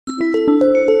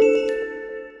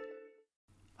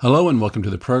Hello and welcome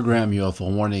to the program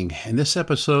UFO Warning. In this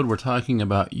episode, we're talking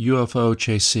about UFO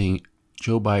chasing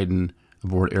Joe Biden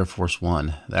aboard Air Force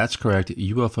One. That's correct,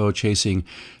 UFO chasing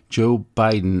Joe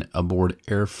Biden aboard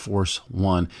Air Force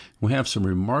One. We have some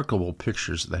remarkable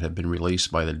pictures that have been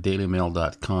released by the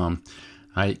dailymail.com.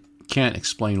 I can't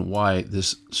explain why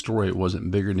this story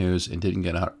wasn't bigger news and didn't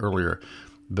get out earlier,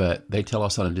 but they tell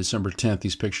us on December 10th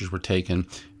these pictures were taken,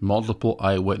 multiple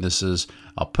eyewitnesses.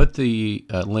 I'll put the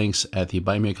links at the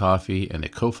Buy Me a Coffee and the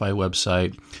Ko-Fi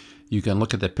website. You can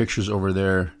look at the pictures over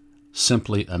there.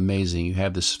 Simply amazing. You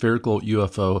have this spherical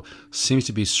UFO, seems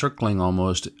to be circling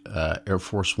almost Air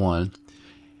Force One,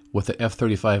 with the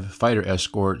F-35 fighter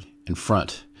escort in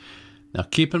front. Now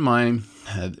keep in mind,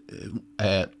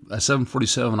 at a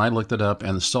 747, I looked it up,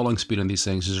 and the stalling speed on these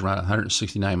things is around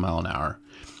 169 mile an hour.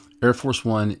 Air Force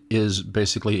One is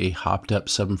basically a hopped up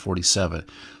 747.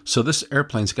 So this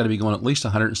airplane's got to be going at least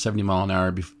 170 mile an hour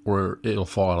before it'll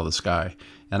fall out of the sky.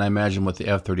 And I imagine with the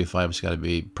F-35, it's got to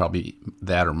be probably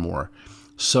that or more.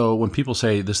 So when people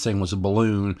say this thing was a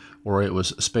balloon or it was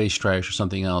space trash or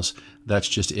something else, that's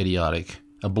just idiotic.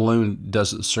 A balloon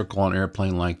doesn't circle an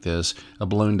airplane like this. A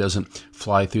balloon doesn't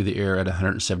fly through the air at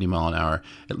 170 mile an hour.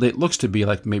 It looks to be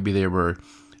like maybe they were,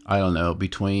 I don't know,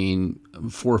 between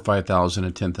 4,000 or 5,000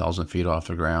 and 10,000 feet off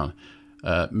the ground,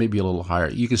 maybe a little higher.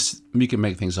 You can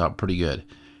make things out pretty good.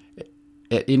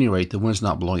 At any rate, the wind's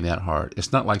not blowing that hard.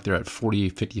 It's not like they're at 40,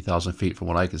 50,000 feet from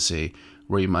what I can see,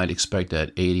 where you might expect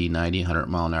that 80, 90, 100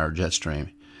 mile an hour jet stream.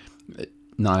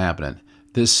 Not happening.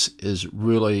 This is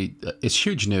really, it's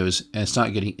huge news, and it's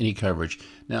not getting any coverage.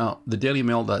 Now, the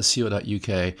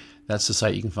dailymail.co.uk, that's the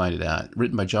site you can find it at,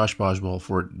 written by Josh Boswell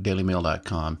for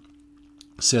dailymail.com.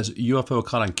 Says UFO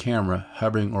caught on camera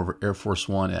hovering over Air Force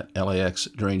One at LAX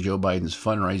during Joe Biden's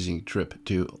fundraising trip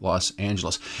to Los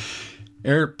Angeles.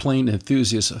 Airplane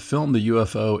enthusiasts filmed the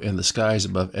UFO in the skies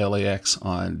above LAX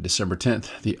on December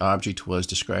 10th. The object was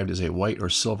described as a white or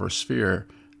silver sphere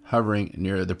hovering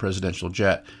near the presidential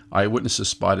jet. Eyewitnesses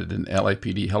spotted an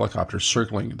LAPD helicopter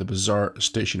circling the bizarre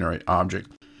stationary object.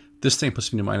 This thing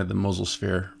puts me to mind of the Mosul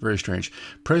sphere. Very strange.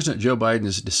 President Joe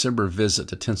Biden's December visit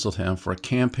to Tinseltown for a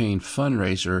campaign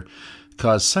fundraiser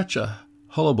caused such a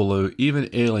hullabaloo, even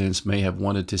aliens may have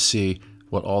wanted to see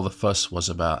what all the fuss was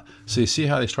about. So you see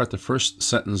how they start the first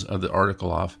sentence of the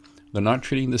article off. They're not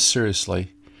treating this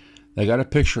seriously. They got a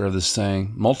picture of this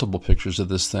thing, multiple pictures of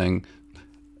this thing,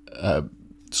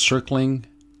 circling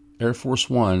Air Force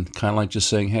One, kind of like just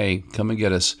saying, hey, come and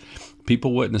get us.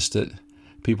 People witnessed it.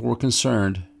 People were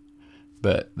concerned.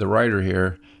 But the writer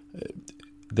here,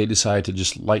 they decided to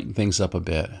just lighten things up a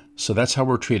bit. So that's how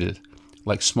we're treated,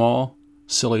 like small,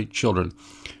 silly children.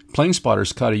 Plane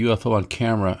spotters caught a UFO on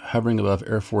camera hovering above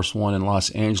Air Force One in Los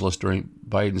Angeles during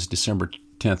Biden's December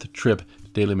 10th trip,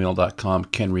 dailymail.com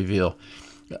can reveal.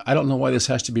 I don't know why this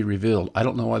has to be revealed. I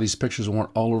don't know why these pictures weren't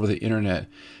all over the internet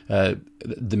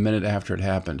the minute after it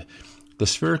happened. The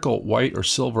spherical white or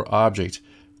silver object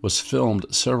was filmed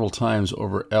several times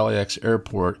over LAX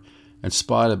airport and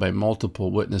spotted by multiple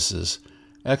witnesses.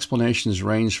 Explanations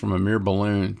range from a mere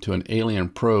balloon to an alien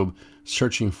probe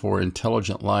searching for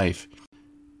intelligent life.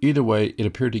 Either way, it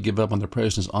appeared to give up on the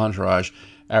president's entourage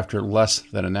after less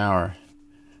than an hour.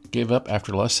 Gave up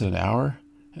after less than an hour?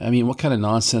 I mean, what kind of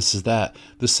nonsense is that?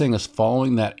 This thing is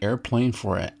following that airplane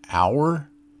for an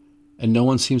hour, and no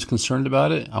one seems concerned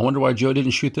about it? I wonder why Joe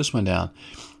didn't shoot this one down.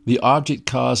 The object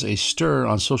caused a stir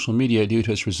on social media due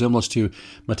to its resemblance to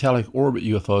metallic orbit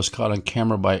UFOs caught on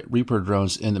camera by Reaper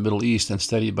drones in the Middle East and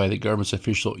studied by the government's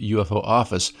official UFO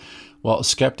office, while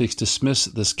skeptics dismiss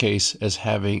this case as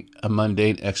having a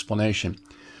mundane explanation.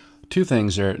 Two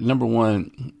things there. Number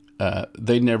one,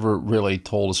 they never really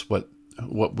told us what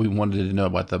we wanted to know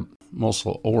about the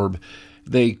Mosul orb.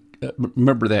 They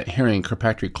remember that hearing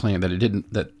Kirkpatrick claim that it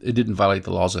didn't violate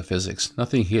the laws of physics.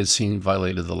 Nothing he had seen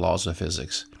violated the laws of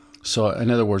physics. So, in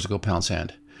other words, go pound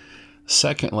sand.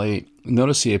 Secondly,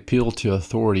 notice the appeal to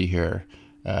authority here.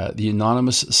 The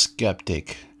anonymous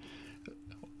skeptic.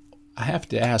 I have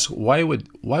to ask, why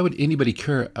would anybody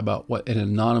care about what an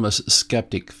anonymous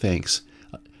skeptic thinks?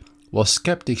 Well,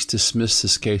 skeptics dismiss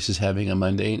this case as having a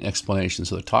mundane explanation.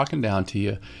 So they're talking down to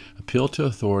you, appeal to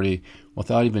authority,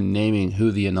 without even naming who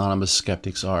the anonymous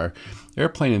skeptics are.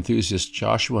 Airplane enthusiasts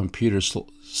Joshua and Peter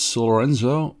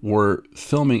Lorenzo were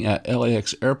filming at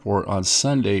LAX airport on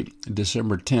Sunday,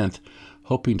 December 10th,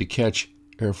 hoping to catch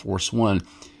Air Force One.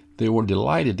 They were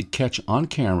delighted to catch on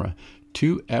camera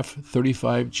two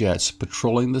F-35 jets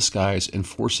patrolling the skies,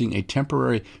 enforcing a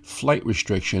temporary flight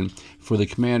restriction for the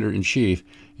commander-in-chief,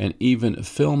 and even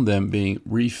filmed them being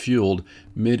refueled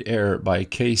mid-air by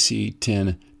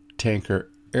KC-10 tanker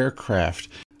aircraft.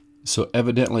 So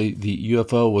evidently the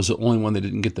UFO was the only one that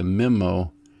didn't get the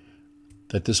memo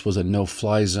that this was a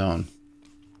no-fly zone.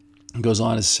 It goes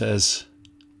on and says,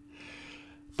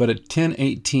 but at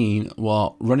 10:18,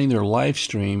 while running their live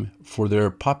stream for their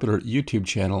popular YouTube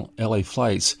channel, LA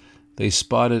Flights, they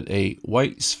spotted a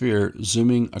white sphere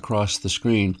zooming across the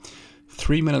screen.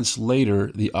 3 minutes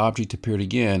later, the object appeared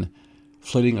again,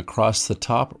 flitting across the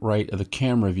top right of the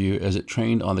camera view as it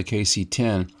trained on the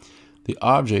KC-10. The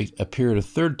object appeared a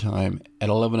third time at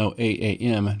 11:08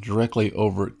 a.m. directly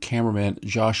over cameraman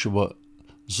Joshua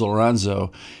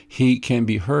Zoranzo. He can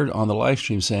be heard on the live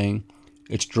stream saying,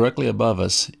 "It's directly above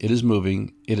us. It is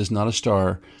moving. It is not a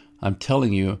star. I'm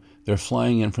telling you, they're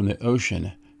flying in from the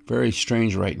ocean. Very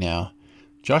strange right now."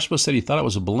 Joshua said he thought it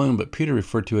was a balloon, but Peter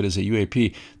referred to it as a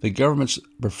UAP, the government's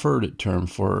preferred term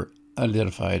for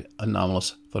unidentified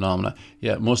anomalous phenomena.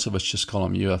 Yeah, most of us just call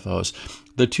them UFOs.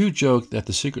 The two joked that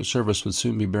the Secret Service would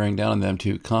soon be bearing down on them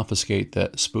to confiscate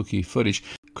that spooky footage.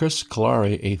 Chris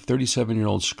Calari, a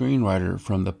 37-year-old screenwriter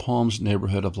from the Palms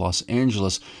neighborhood of Los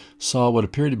Angeles, saw what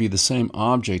appeared to be the same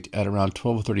object at around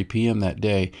 12:30 p.m. that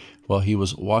day while he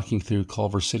was walking through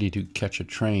Culver City to catch a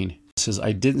train. He says,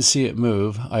 "I didn't see it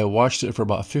move. I watched it for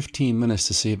about 15 minutes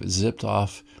to see if it zipped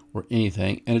off or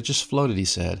anything, and it just floated," he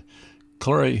said.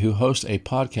 Clary, who hosts a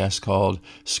podcast called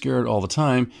Scared All the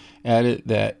Time, added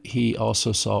that he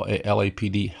also saw a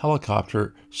LAPD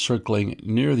helicopter circling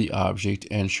near the object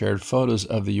and shared photos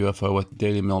of the UFO with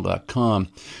dailymail.com.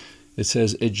 It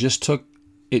says, it just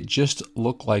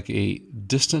looked like a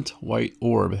distant white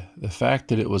orb. The fact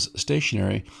that it was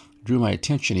stationary drew my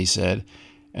attention," he said,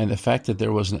 "and the fact that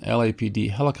there was an LAPD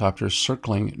helicopter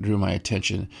circling drew my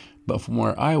attention. But from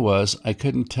where I was, I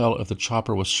couldn't tell if the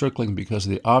chopper was circling because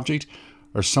of the object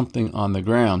or something on the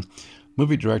ground."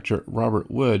 Movie director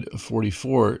Robert Wood,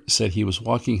 44, said he was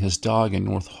walking his dog in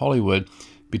North Hollywood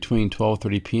between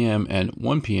 12:30 p.m. and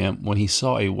 1 p.m. when he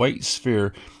saw a white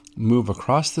sphere move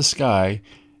across the sky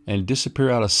and disappear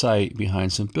out of sight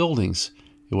behind some buildings.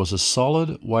 It was a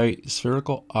solid white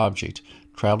spherical object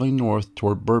traveling north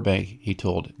toward Burbank, he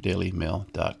told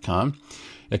dailymail.com.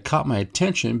 "It caught my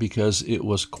attention because it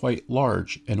was quite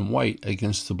large and white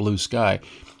against the blue sky.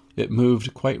 It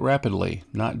moved quite rapidly,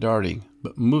 not darting,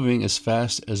 but moving as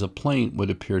fast as a plane would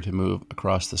appear to move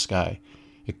across the sky.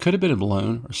 It could have been a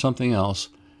balloon or something else.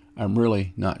 I'm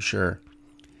really not sure."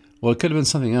 Well, it could have been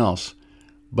something else,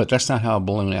 but that's not how a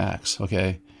balloon acts,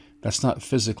 okay? That's not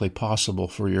physically possible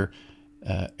for your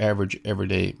average,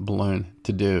 everyday balloon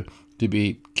to do, to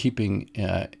be keeping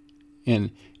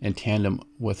in tandem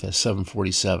with a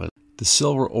 747. The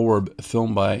silver orb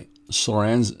filmed by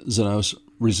Soranzanos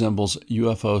resembles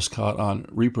UFOs caught on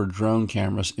Reaper drone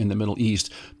cameras in the Middle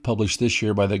East, published this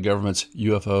year by the government's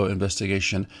UFO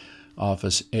Investigation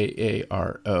Office,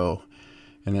 AARO.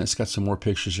 And then it's got some more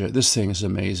pictures here. This thing is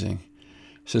amazing.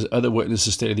 It says other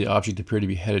witnesses stated the object appeared to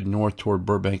be headed north toward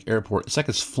Burbank Airport. It's like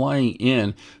it's flying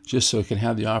in just so it can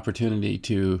have the opportunity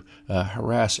to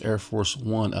harass Air Force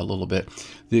One a little bit.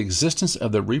 The existence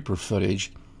of the Reaper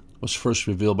footage was first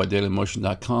revealed by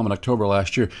DailyMotion.com in October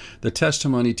last year. The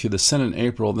testimony to the Senate in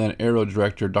April, then Aero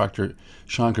Director Dr.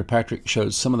 Sean Kirkpatrick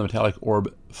showed some of the metallic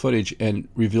orb footage and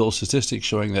revealed statistics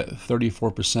showing that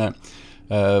 34%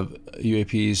 of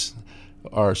UAPs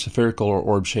are spherical or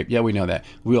orb-shaped. Yeah, we know that.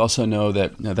 We also know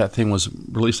that that thing was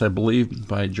released, I believe,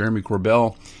 by Jeremy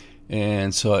Corbell.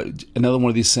 And so another one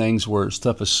of these things where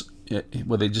stuff is,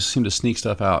 where they just seem to sneak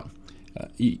stuff out.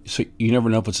 So you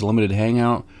never know if it's a limited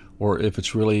hangout or if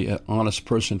it's really an honest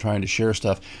person trying to share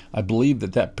stuff. I believe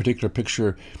that particular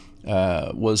picture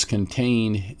was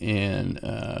contained in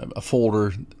a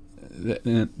folder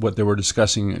what they were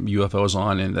discussing UFOs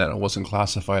on, and that it wasn't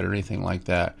classified or anything like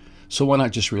that. So why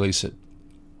not just release it?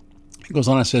 It goes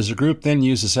on and says, the group then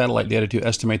used the satellite data to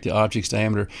estimate the object's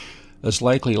diameter as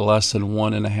likely less than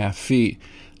 1.5 feet.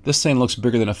 This thing looks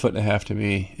bigger than 1.5 feet to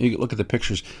me. You look at the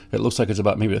pictures, it looks like it's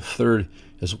about maybe a third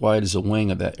as wide as the wing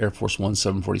of that Air Force One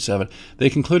 747. They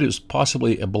concluded it was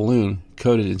possibly a balloon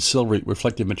coated in silvery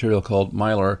reflective material called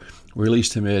mylar,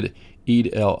 released amid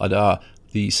Eid el-Adha,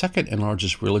 the second and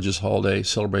largest religious holiday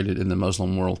celebrated in the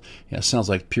Muslim world. Yeah, it sounds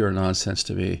like pure nonsense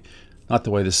to me. Not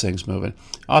the way this thing's moving.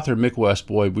 Author Mick West,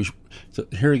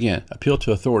 here again, appeal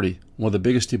to authority, one of the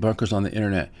biggest debunkers on the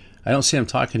internet. I don't see him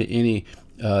talking to any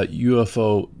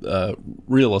UFO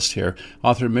realist here.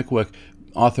 Author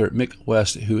Mick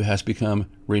West, who has become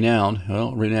renowned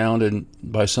and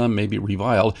by some maybe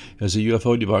reviled as a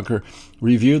UFO debunker,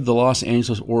 reviewed the Los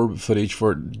Angeles orb footage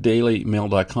for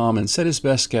DailyMail.com and said his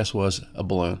best guess was a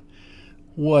balloon.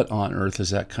 What on earth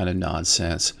is that kind of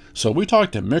nonsense? So we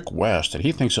talked to Mick West, and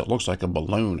he thinks it looks like a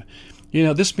balloon. You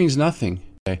know, this means nothing.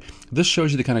 Okay, this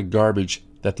shows you the kind of garbage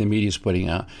that the media is putting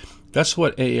out. That's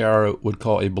what AAR would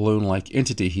call a balloon-like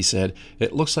entity, he said.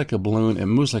 It looks like a balloon, it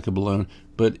moves like a balloon,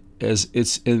 but as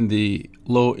it's in the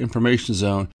low information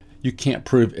zone, you can't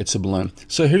prove it's a balloon.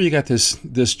 So here you got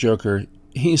this joker.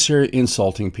 He's here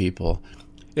insulting people.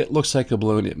 It looks like a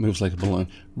balloon, it moves like a balloon.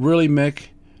 Really, Mick?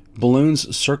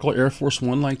 Balloons circle Air Force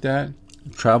One like that?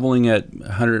 Traveling at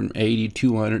 180,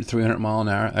 200, 300 mile an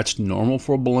hour? That's normal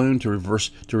for a balloon to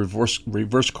reverse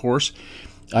course?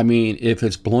 I mean, if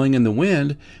it's blowing in the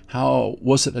wind, how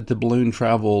was it that the balloon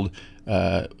traveled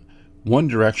one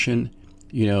direction,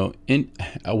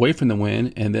 away from the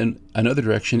wind, and then another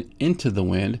direction into the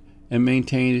wind, and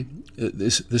maintained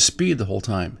the speed the whole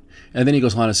time? And then he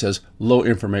goes on and says, low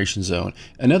information zone.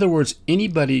 In other words,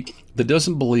 anybody that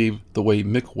doesn't believe the way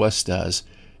Mick West does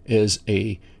is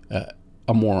a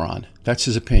moron. That's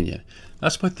his opinion.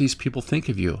 That's what these people think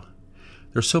of you.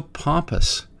 They're so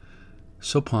pompous.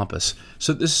 So pompous.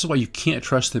 So this is why you can't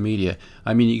trust the media.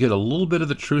 I mean, you get a little bit of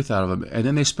the truth out of them, and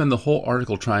then they spend the whole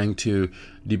article trying to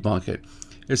debunk it.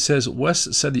 It says,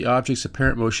 West said the object's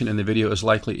apparent motion in the video is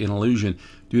likely an illusion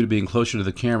due to being closer to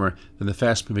the camera than the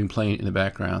fast-moving plane in the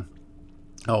background.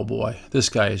 Oh boy, this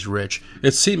guy is rich.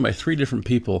 It's seen by 3 different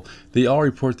people. They all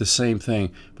report the same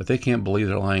thing, but they can't believe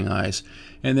their lying eyes.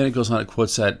 And then it goes on, it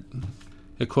quotes that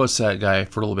guy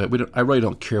for a little bit. I really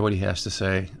don't care what he has to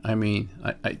say. I mean,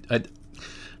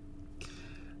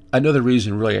 another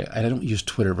reason, really, I don't use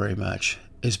Twitter very much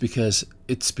is because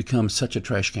it's become such a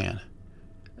trash can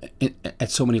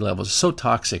at so many levels. It's so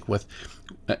toxic with,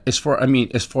 as far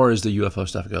as the UFO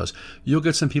stuff goes. You'll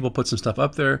get some people put some stuff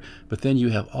up there, but then you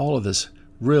have all of this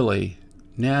really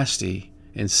nasty,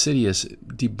 insidious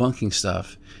debunking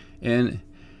stuff, and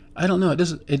I don't know.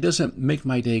 It doesn't make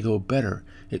my day go better.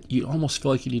 You almost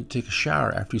feel like you need to take a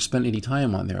shower after you spend any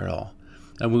time on there at all.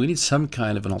 And we need some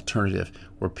kind of an alternative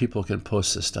where people can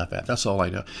post this stuff at. That's all I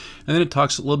know. And then it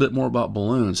talks a little bit more about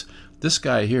balloons. This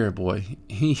guy here, boy,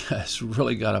 he has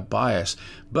really got a bias.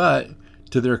 But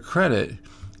to their credit,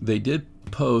 they did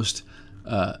post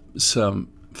some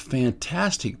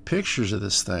fantastic pictures of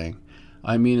this thing.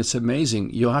 I mean, it's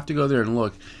amazing. You'll have to go there and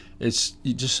look.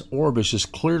 Orb is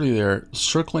just clearly there,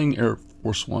 circling Air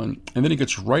Force One, and then it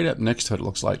gets right up next to it, it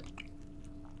looks like.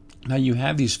 Now you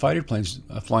have these fighter planes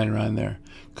flying around there.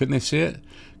 Couldn't they see it?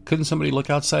 Couldn't somebody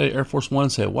look outside of Air Force One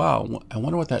and say, wow, I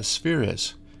wonder what that sphere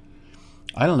is?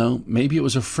 I don't know. Maybe it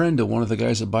was a friend of one of the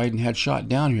guys that Biden had shot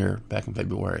down here back in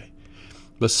February.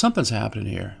 But something's happening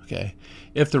here, okay?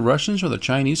 If the Russians or the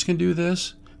Chinese can do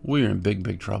this, we're in big,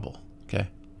 big trouble, okay?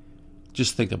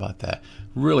 Just think about that.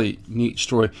 Really neat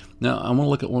story. Now, I want to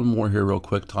look at one more here real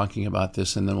quick talking about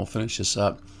this, and then we'll finish this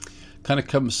up. Kind of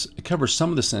covers some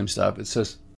of the same stuff. It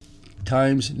says,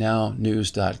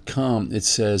 TimesNowNews.com. It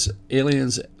says,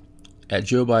 aliens at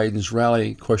Joe Biden's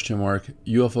rally,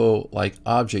 UFO-like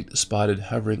object spotted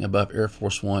hovering above Air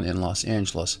Force One in Los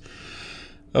Angeles.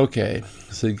 Okay,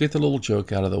 so you get the little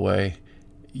joke out of the way.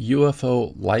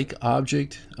 UFO-like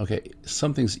object, okay,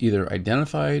 something's either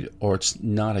identified or it's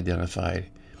not identified.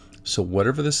 So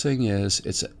whatever this thing is,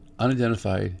 it's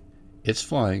unidentified, it's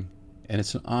flying, and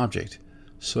it's an object.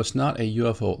 So it's not a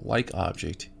UFO-like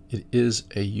object, it is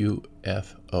a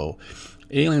UFO.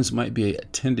 Aliens might be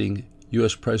attending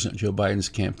U.S. President Joe Biden's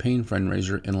campaign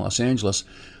fundraiser in Los Angeles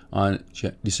on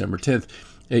December 10th.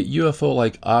 A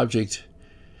UFO-like object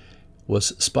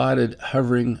was spotted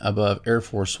hovering above Air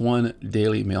Force One,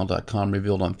 DailyMail.com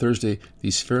revealed on Thursday.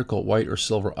 The spherical white or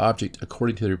silver object,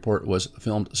 according to the report, was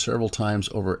filmed several times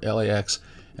over LAX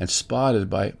and spotted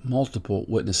by multiple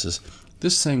witnesses.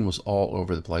 This thing was all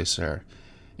over the place there.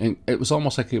 And it was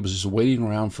almost like it was just waiting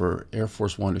around for Air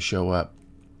Force One to show up.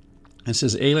 It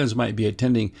says aliens might be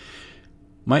attending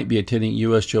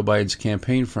U.S. Joe Biden's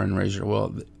campaign fundraiser.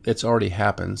 Well, it's already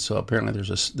happened, so apparently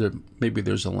maybe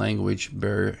there's a language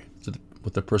barrier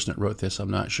with the person that wrote this.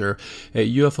 I'm not sure.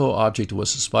 A UFO object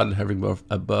was spotted hovering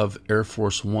above Air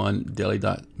Force One,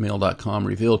 DailyMail.com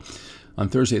revealed on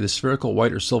Thursday. The spherical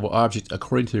white or silver object,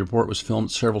 according to the report, was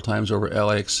filmed several times over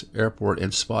LAX airport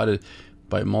and spotted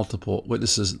by multiple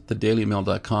witnesses. The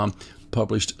DailyMail.com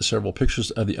published several pictures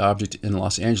of the object in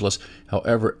Los Angeles.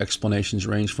 However, explanations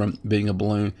range from being a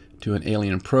balloon to an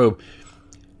alien probe.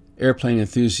 Airplane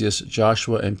enthusiasts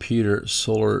Joshua and Peter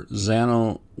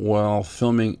Solorzano, while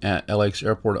filming at LAX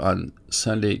airport on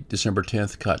Sunday, December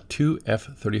 10th, caught 2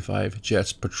 F-35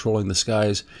 jets patrolling the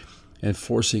skies,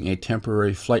 enforcing a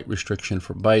temporary flight restriction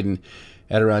for Biden.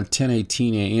 At around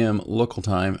 10:18 a.m. local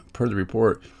time, per the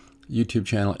report, YouTube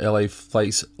channel LA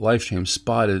Flights livestream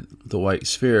spotted the white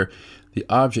sphere. The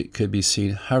object could be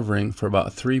seen hovering for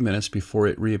about 3 minutes before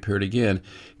it reappeared again.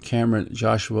 Cameron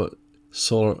Joshua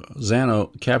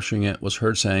Solzano capturing it was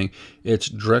heard saying, "It's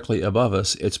directly above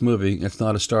us. It's moving. It's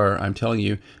not a star. I'm telling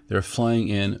you, they're flying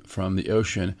in from the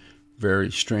ocean.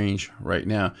 Very strange right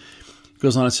now." It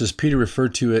goes on, it says, Peter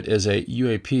referred to it as a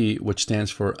UAP, which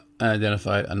stands for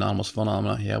Unidentified Anomalous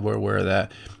Phenomena. Yeah, we're aware of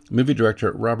that. Movie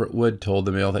director Robert Wood told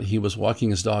the Mail that he was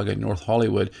walking his dog in North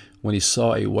Hollywood when he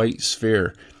saw a white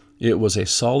sphere. It was a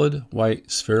solid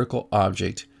white spherical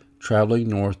object traveling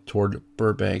north toward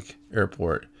Burbank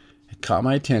Airport. It caught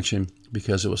my attention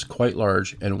because it was quite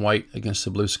large and white against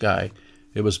the blue sky.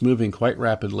 It was moving quite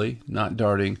rapidly, not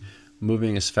darting,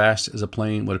 moving as fast as a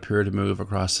plane would appear to move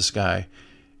across the sky.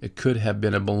 It could have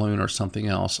been a balloon or something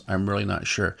else. I'm really not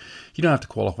sure. You don't have to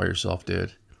qualify yourself,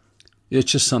 dude.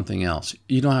 It's just something else.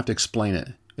 You don't have to explain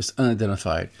it. It's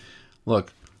unidentified.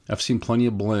 Look, I've seen plenty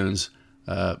of balloons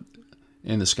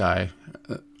in the sky.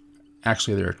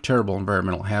 Actually, they're a terrible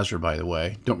environmental hazard, by the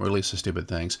way. Don't release the stupid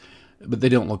things. But they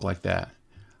don't look like that.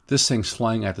 This thing's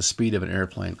flying at the speed of an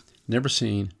airplane. Never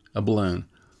seen a balloon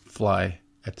fly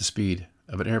at the speed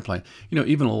of an airplane. You know,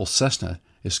 even a little Cessna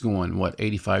is going,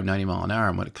 85, 90 mile an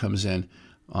hour when it comes in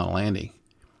on a landing.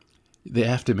 They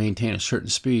have to maintain a certain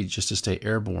speed just to stay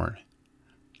airborne.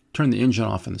 Turn the engine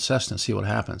off in the Cessna, see what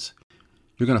happens.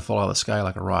 You're going to fall out of the sky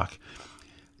like a rock.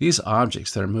 These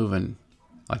objects that are moving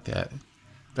like that,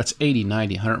 that's 80,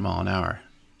 90, 100 mile an hour.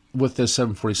 With this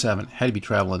 747, had to be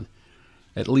traveling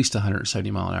at least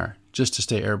 170 mile an hour just to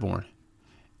stay airborne.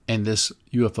 And this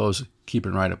UFO's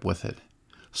keeping right up with it.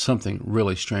 Something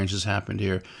really strange has happened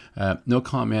here. No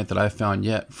comment that I've found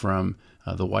yet from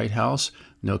the White House.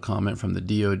 No comment from the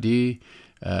DOD.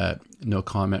 No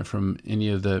comment from any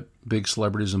of the big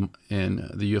celebrities in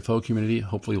the UFO community.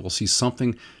 Hopefully we'll see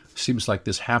something. Seems like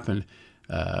this happened,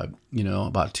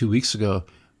 about 2 weeks ago,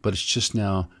 but it's just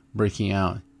now breaking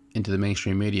out into the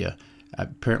mainstream media.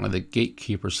 Apparently the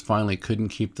gatekeepers finally couldn't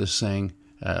keep this thing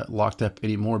locked up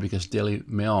anymore because Daily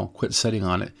Mail quit sitting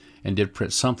on it and did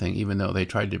print something, even though they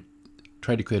tried to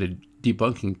create a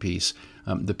debunking piece.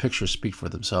 The pictures speak for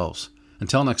themselves.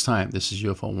 Until next time, this is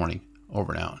UFO Warning.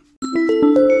 Over and out.